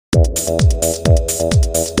Hey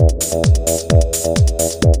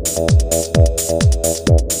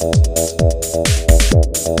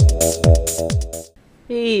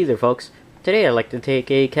there folks, today I'd like to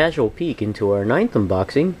take a casual peek into our 9th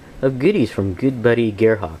unboxing of goodies from good buddy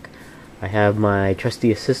GarHoch. I have my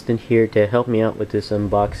trusty assistant here to help me out with this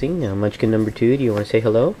unboxing. Munchkin number 2, do you want to say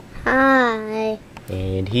hello? Hi.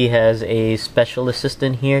 And he has a special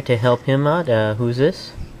assistant here to help him out. Who's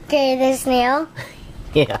this? Okay, the snail.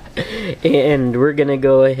 Yeah, and we're gonna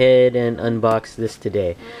go ahead and unbox this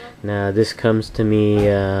today. Now this comes to me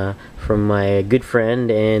from my good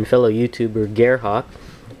friend and fellow YouTuber GarHoch.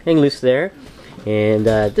 Hang loose there. And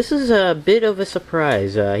this is a bit of a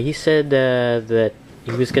surprise. He said that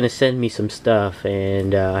he was gonna send me some stuff,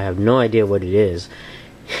 and I have no idea what it is.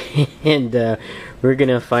 And we're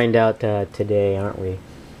gonna find out today, aren't we?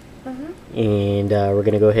 And we're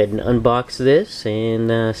gonna go ahead and unbox this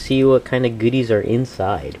and see what kind of goodies are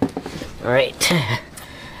inside. Alright, you're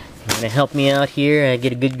gonna help me out here,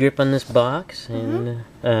 get a good grip on this box, and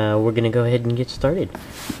we're gonna go ahead and get started.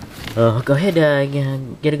 Go ahead,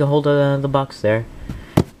 get a hold of the box there,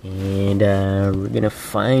 and we're gonna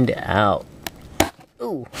find out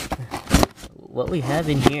what we have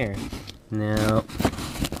in here. Now,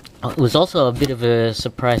 it was also a bit of a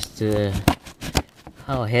surprise to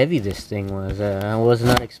how heavy this thing was. I was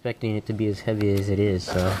not expecting it to be as heavy as it is,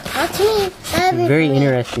 so That's me. it's very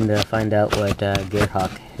interesting to find out what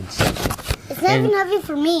GarHoch had sent me. It's not even heavy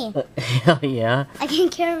for me. Yeah? I can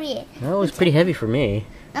carry it. Well, it was pretty heavy for me.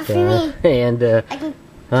 Not for me. And, I can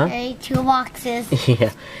carry 2 boxes.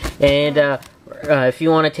 yeah. And, if you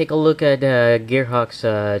want to take a look at GarHoch's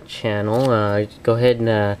channel, go ahead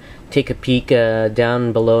and take a peek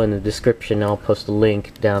down below in the description. I'll post a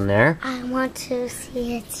link down there. I want to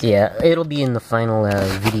see it. Yeah, it'll be in the final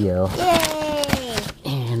video. Yay!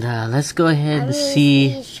 And let's go ahead and see see.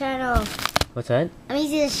 his channel. What's that? Let me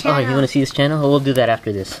see this channel. Oh, you want to see this channel? Oh, we'll do that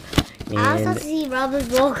after this. And I also see Robert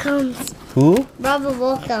Welcomes. who? Robert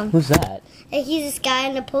Welcome. Who's that? Like he's this guy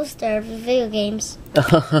in the poster of video games.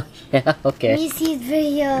 Yeah, okay. Let me see his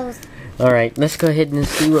videos. Alright, let's go ahead and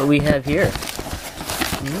see what we have here.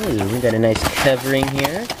 Ooh, we got a nice covering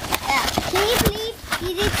here. Can you believe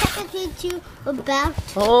he did technically to about...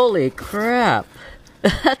 Holy crap!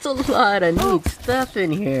 That's a lot of neat stuff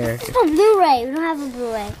in here. It's a Blu-ray. We don't have a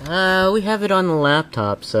Blu-ray. We have it on the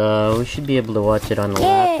laptop, so we should be able to watch it on the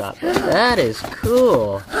laptop. That is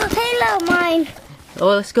cool. Halo, mine. Oh,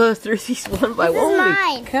 let's go through these one by one. This is Holy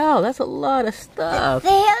mine. cow, that's a lot of stuff. The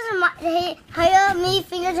hairs are mine. The Halo me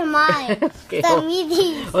fingers are mine. Okay, So me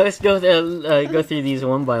these. well, let's go through these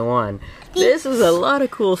one by one. This is a lot of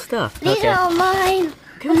cool stuff. These are all mine.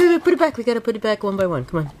 Come on, put it back. We gotta put it back one by one.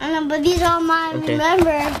 Come on. I know, but these are all mine. Okay.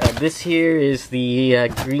 Remember. This here is the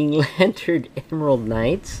Green Lantern Emerald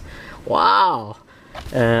Knights. Wow.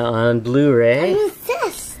 On Blu-ray. I'm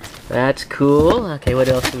obsessed. That's cool. Okay, what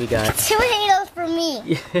else do we got? 2 Halos for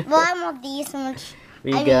me. Well, I want these so much.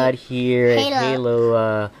 We got here a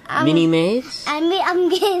Halo mini maze. I'm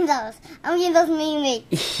getting those. I'm getting those mini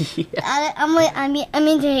mates. Yeah. I'm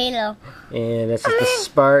into Halo. And that's like the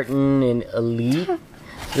Spartan and Elite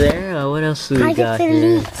there. What else do we got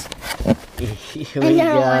here? We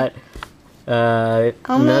got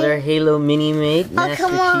another Halo mini mate, Master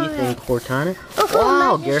Chief and Cortana.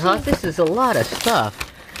 Wow, GarHoch, this is a lot of stuff.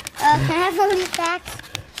 Can I have some of these packs?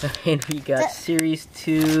 And we got Series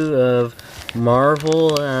 2 of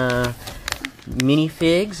Marvel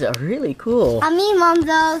minifigs. Really cool. I mean, Mom,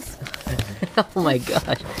 those. Oh my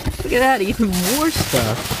gosh. Look at that, even more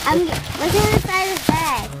stuff. What's inside this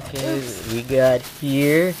bag? Okay, we got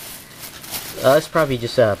here. It's probably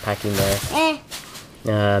just packing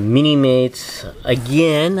there. Mini mates.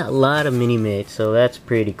 Again, a lot of mini mates, so that's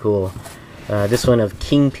pretty cool. This one of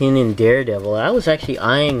Kingpin and Daredevil. I was actually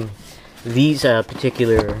eyeing these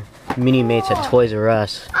particular mini mates at Toys R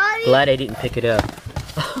Us. Glad I didn't pick it up.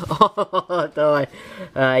 Though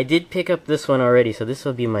I did pick up this one already, so this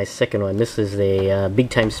will be my second one. This is a Big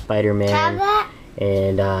Time Spider-Man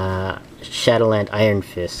and Shadowland Iron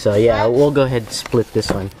Fist. So yeah, we'll go ahead and split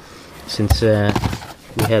this one since we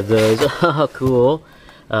have those. Oh, cool.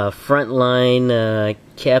 Frontline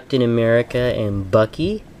Captain America and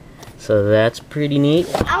Bucky. So that's pretty neat.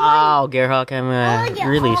 Wow, GarHoch, I'm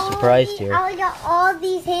really surprised here. I got all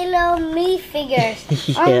these Halo minifigures.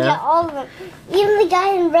 Yeah. I got all of them. Even the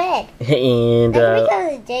guy in red. And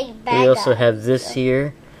we also have this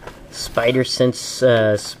here. Spider-Sense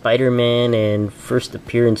Spider-Man and First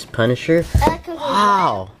Appearance Punisher.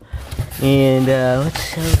 Wow. And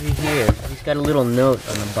what's over here? He's got a little note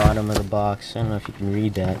on the bottom of the box. I don't know if you can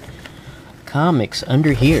read that. comics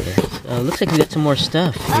under here. Looks like we got some more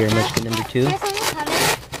stuff here, Munchkin number 2. There's some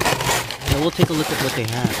comics. Now we'll take a look at what they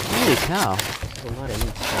have. Holy cow. That's a lot of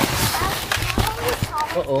neat stuff.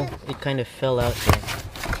 Uh-oh, it kind of fell out here.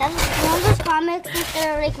 One of those comics that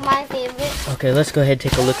are like my favorite. Okay, let's go ahead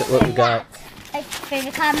and take a look at what we got. Like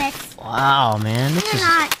favorite comics. Wow, man, this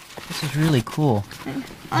Not. is really cool.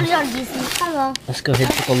 I'll show you some. Hello. Let's go ahead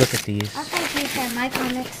and take a look at these. I'll show you some my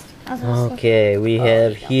comics. Okay, we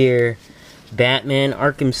have here Batman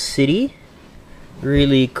Arkham City.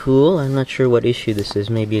 Really cool. I'm not sure what issue this is.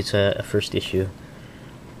 Maybe it's a first issue.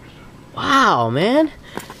 Wow, man.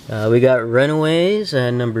 We got Runaways,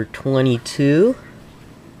 number 22.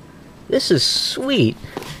 This is sweet.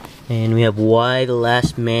 And we have Y the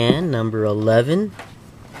Last Man, number 11.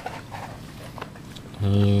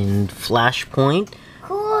 And Flashpoint.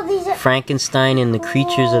 Cool. These are. Frankenstein and the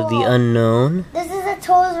Creatures of the Unknown. This is a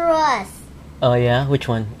Toys R Us. Oh yeah, which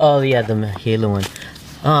one? Oh yeah, the Halo one.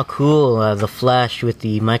 Oh cool, the Flash with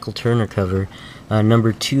the Michael Turner cover,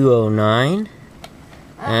 number 209.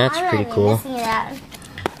 That's I'm pretty not cool. missing that.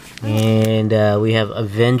 And we have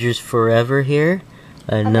Avengers Forever here,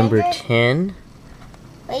 number Avengers? 10.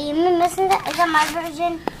 Wait, you missing that? Is that my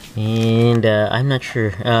version? And I'm not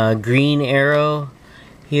sure. Green Arrow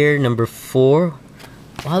here, number 4.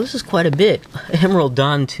 Wow, this is quite a bit. Emerald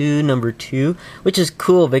Dawn 2, number 2, which is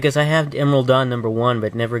cool because I have Emerald Dawn number 1,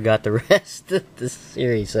 but never got the rest of the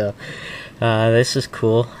series. So this is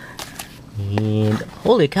cool. And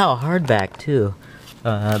holy cow, hardback too.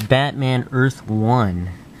 Batman Earth 1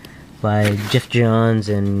 by Jeff Johns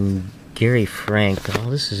and Gary Frank.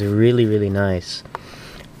 Oh, this is really, really nice.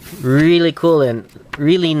 Really cool and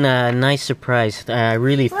really nice surprise. I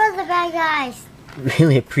really Where's the bad guys?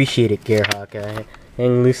 really appreciate it, GarHoch.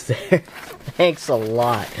 Hang loose there. Thanks a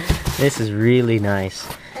lot. This is really nice.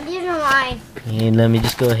 And these are mine. And let me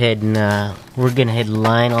just go ahead and we're gonna head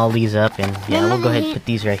line all these up, and yeah, we'll go ahead and put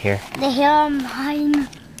these right here. The hair are mine.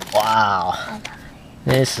 Wow,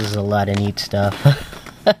 this is a lot of neat stuff.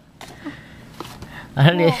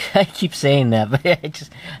 I keep saying that, but I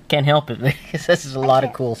just can't help it because this is a lot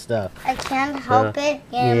of cool stuff. I can't help it.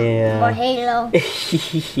 Yeah. More Halo.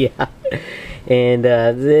 Yeah. And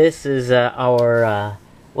this is our,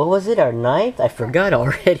 what was it, our 9th? I forgot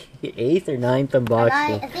already. 8th or 9th unboxing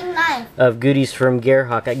I think 9. of goodies from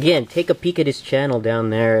GarHoch. Again, take a peek at his channel down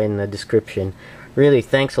there in the description. Really,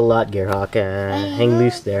 thanks a lot, GarHoch. Hang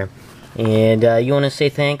loose there. And you want to say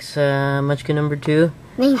thanks, Munchkin number 2?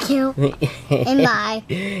 Thank you. And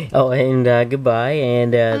bye. Oh, and goodbye.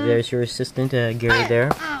 And there's your assistant, Gary,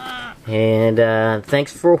 there. And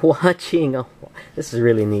thanks for watching. Oh, this is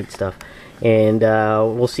really neat stuff. And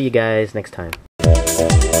we'll see you guys next time.